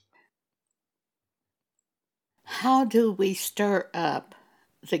How do we stir up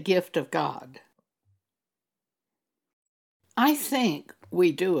the gift of God? I think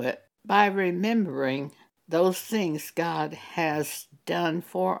we do it by remembering those things God has done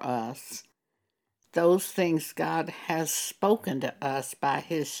for us, those things God has spoken to us by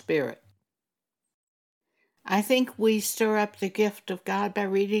His Spirit. I think we stir up the gift of God by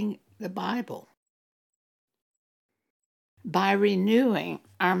reading the Bible, by renewing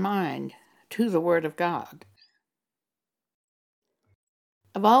our mind to the Word of God.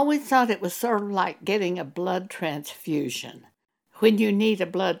 I've always thought it was sort of like getting a blood transfusion when you need a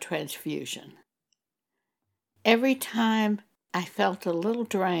blood transfusion. Every time I felt a little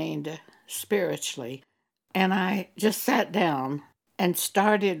drained spiritually, and I just sat down and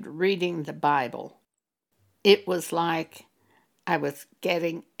started reading the Bible, it was like I was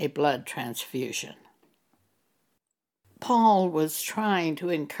getting a blood transfusion. Paul was trying to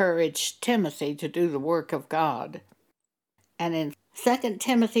encourage Timothy to do the work of God. And in 2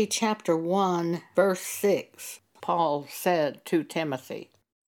 Timothy chapter 1, verse 6, Paul said to Timothy,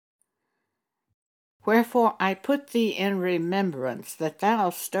 "Wherefore I put thee in remembrance that thou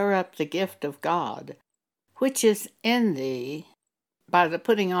stir up the gift of God, which is in thee by the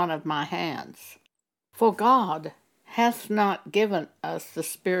putting on of my hands. For God hath not given us the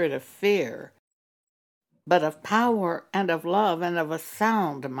spirit of fear, but of power and of love and of a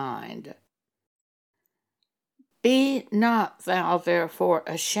sound mind. Be not thou therefore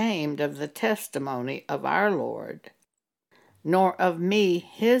ashamed of the testimony of our Lord, nor of me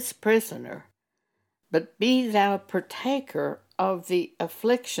his prisoner, but be thou partaker of the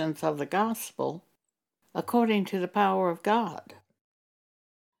afflictions of the gospel, according to the power of God,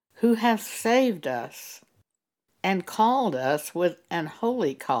 who hath saved us, and called us with an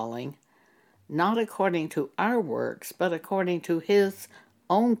holy calling, not according to our works, but according to his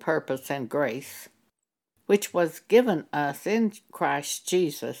own purpose and grace, which was given us in Christ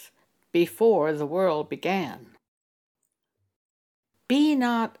Jesus before the world began. Be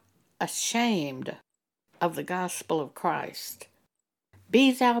not ashamed of the gospel of Christ.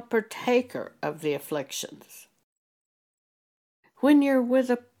 Be thou partaker of the afflictions." When you're with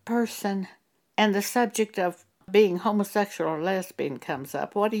a person and the subject of being homosexual or lesbian comes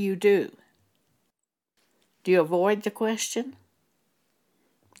up, what do? Do you avoid the question?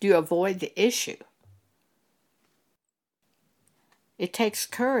 Do you avoid the issue? It takes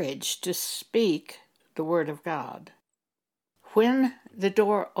courage to speak the Word of God. When the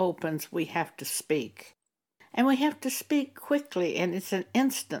door opens, we have to speak. And we have to speak quickly, and it's an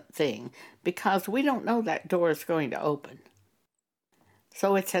instant thing, because we don't know that door is going to open.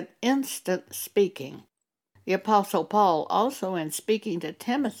 So it's an instant speaking. The Apostle Paul also, in speaking to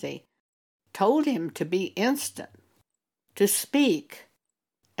Timothy, told him to be instant, to speak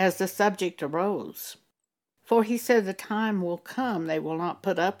as the subject arose. For he said, "The time will come, they will not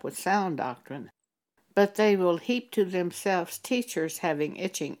put up with sound doctrine, but they will heap to themselves teachers having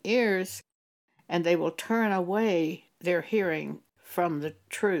itching ears, and they will turn away their hearing from the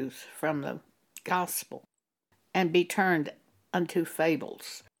truth, from the gospel, and be turned unto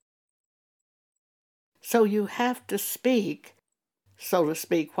fables." So you have to speak, so to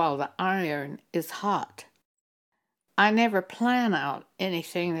speak, while the iron is hot. I never plan out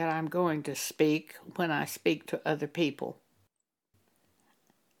anything that I'm going to speak when I speak to other people.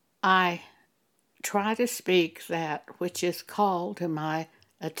 I try to speak that which is called to my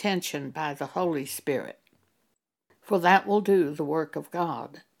attention by the Holy Spirit, for that will do the work of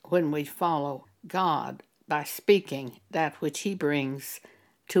God when we follow God by speaking that which He brings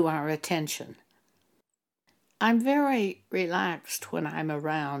to our attention. I'm very relaxed when I'm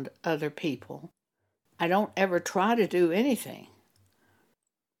around other people. I don't ever try to do anything.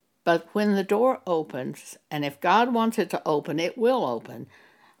 But when the door opens, and if God wants it to open, it will open.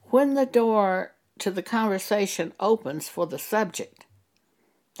 When the door to the conversation opens for the subject,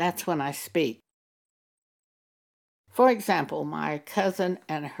 that's when I speak. For example, my cousin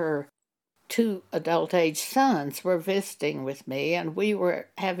and her 2 adult-age sons were visiting with me, and we were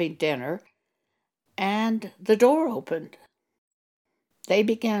having dinner, and the door opened. They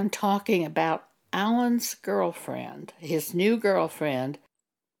began talking about Alan's girlfriend, his new girlfriend,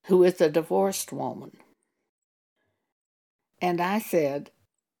 who is a divorced woman. And I said,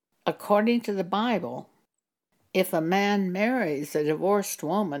 according to the Bible, if a man marries a divorced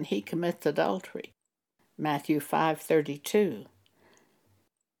woman, he commits adultery. Matthew 5:32.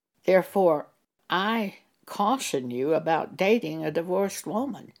 Therefore, I caution you about dating a divorced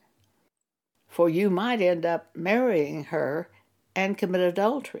woman, for you might end up marrying her and commit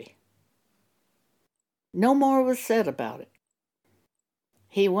adultery. No more was said about it.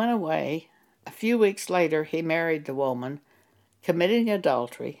 He went away. A few weeks later he married the woman, committing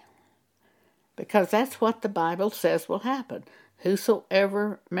adultery, because that's what the Bible says will happen.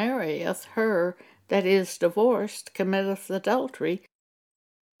 Whosoever marrieth her that is divorced committeth adultery,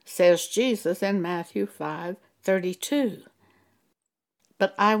 says Jesus in Matthew 5:32.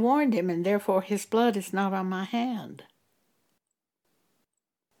 But I warned him, and therefore his blood is not on my hand.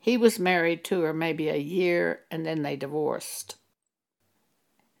 He was married to her maybe a year, and then they divorced.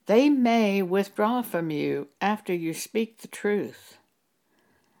 They may withdraw from you after you speak the truth.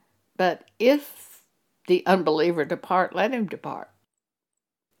 But if the unbeliever depart, let him depart.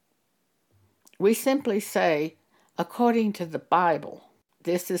 We simply say, according to the Bible,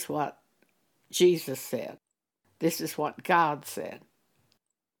 this is what Jesus said. This is what God said.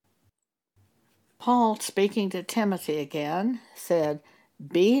 Paul, speaking to Timothy again, said,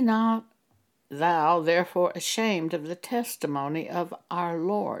 Be not thou therefore ashamed of the testimony of our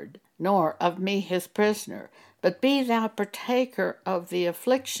Lord, nor of me his prisoner, but be thou partaker of the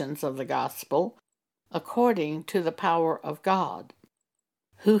afflictions of the gospel, according to the power of God,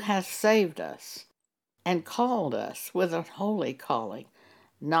 who hath saved us, and called us with a holy calling,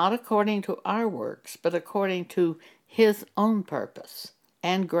 not according to our works, but according to his own purpose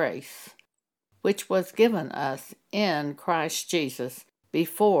and grace, which was given us in Christ Jesus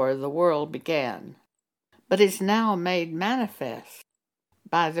before the world began, but is now made manifest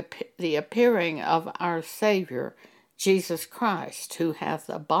by the appearing of our Savior, Jesus Christ, who hath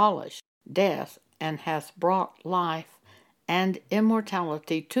abolished death and hath brought life and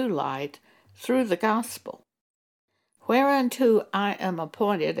immortality to light through the gospel, whereunto I am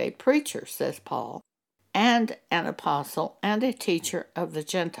appointed a preacher, says Paul, and an apostle and a teacher of the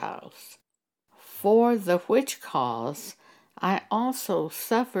Gentiles. For the which cause I also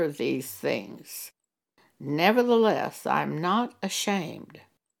suffer these things. Nevertheless, I am not ashamed,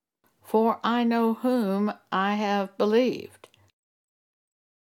 for I know whom I have believed.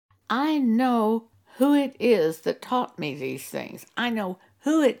 I know who it is that taught me these things. I know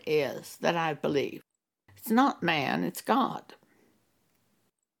who it is that I believe. It's not man, it's God.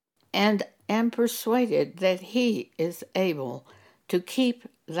 And am persuaded that he is able to keep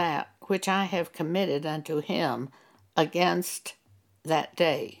that which I have committed unto him against that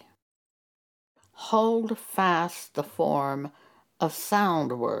day. Hold fast the form of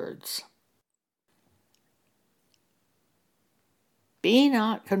sound words. Be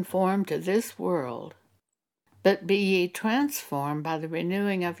not conformed to this world, but be ye transformed by the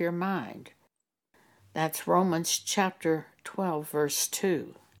renewing of your mind. That's Romans chapter 12, verse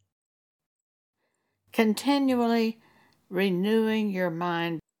 2. Continually renewing your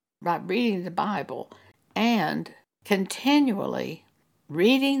mind by reading the Bible and continually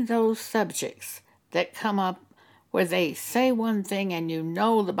reading those subjects that come up where they say one thing and you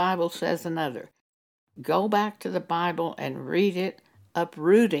know the Bible says another. Go back to the Bible and read it,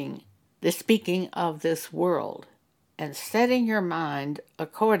 uprooting the speaking of this world and setting your mind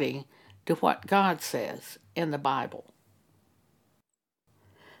according to what God says in the Bible.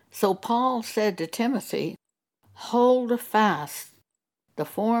 So Paul said to Timothy, hold fast the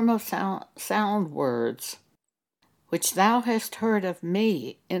form of sound words, which thou hast heard of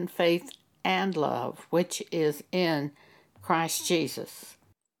me in faith and love, which is in Christ Jesus.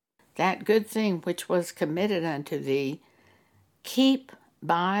 That good thing which was committed unto thee, keep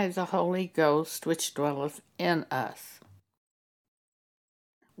by the Holy Ghost which dwelleth in us.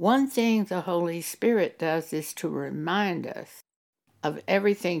 One thing the Holy Spirit does is to remind us of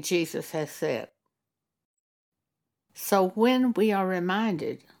everything Jesus has said. So when we are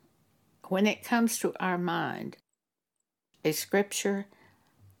reminded, when it comes to our mind, a scripture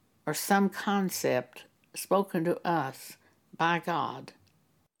or some concept spoken to us by God,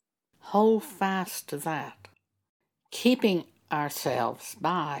 hold fast to that, keeping ourselves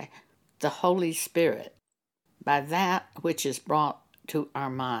by the Holy Spirit, by that which is brought to our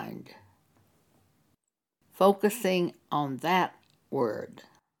mind, focusing on that word.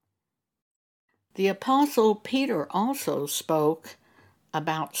 The Apostle Peter also spoke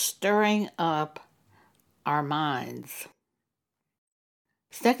about stirring up our minds.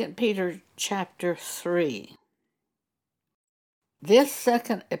 2 Peter chapter 3. This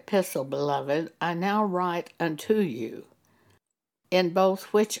second epistle, beloved, I now write unto you, in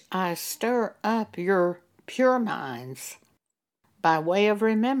both which I stir up your pure minds by way of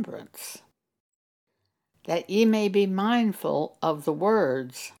remembrance, that ye may be mindful of the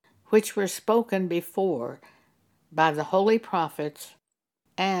words which were spoken before by the holy prophets,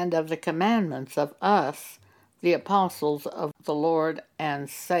 and of the commandments of us, the apostles of the Lord and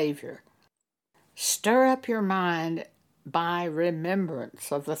Savior. Stir up your mind by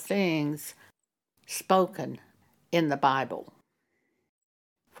remembrance of the things spoken in the Bible.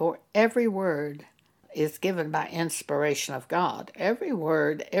 For every word is given by inspiration of God. Every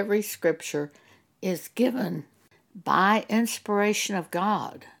word, every scripture is given by inspiration of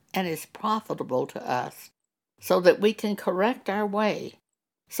God and is profitable to us so that we can correct our way,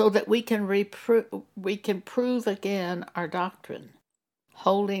 so that we can prove again our doctrine,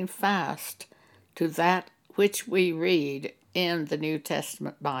 holding fast to that which we read in the New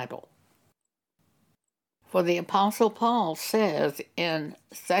Testament Bible. For the Apostle Paul says in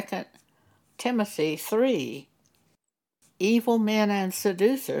 2 Timothy 3, evil men and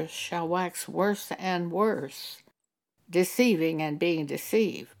seducers shall wax worse and worse, deceiving and being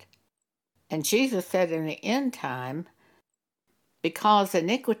deceived. And Jesus said in the end time, because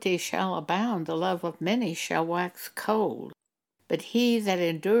iniquity shall abound, the love of many shall wax cold, but he that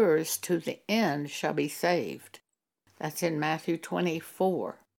endures to the end shall be saved. That's in Matthew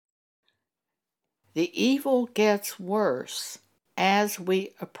 24. The evil gets worse as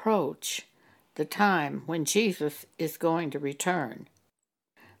we approach the time when Jesus is going to return.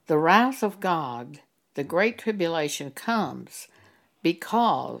 The wrath of God, the great tribulation, comes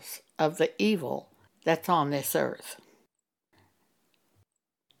because of the evil that's on this earth.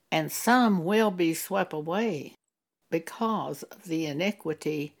 And some will be swept away because of the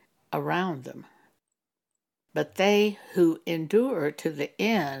iniquity around them. But they who endure to the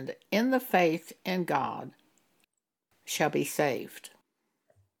end in the faith in God shall be saved.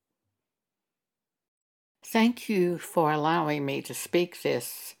 Thank you for allowing me to speak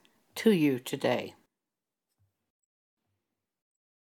this to you today.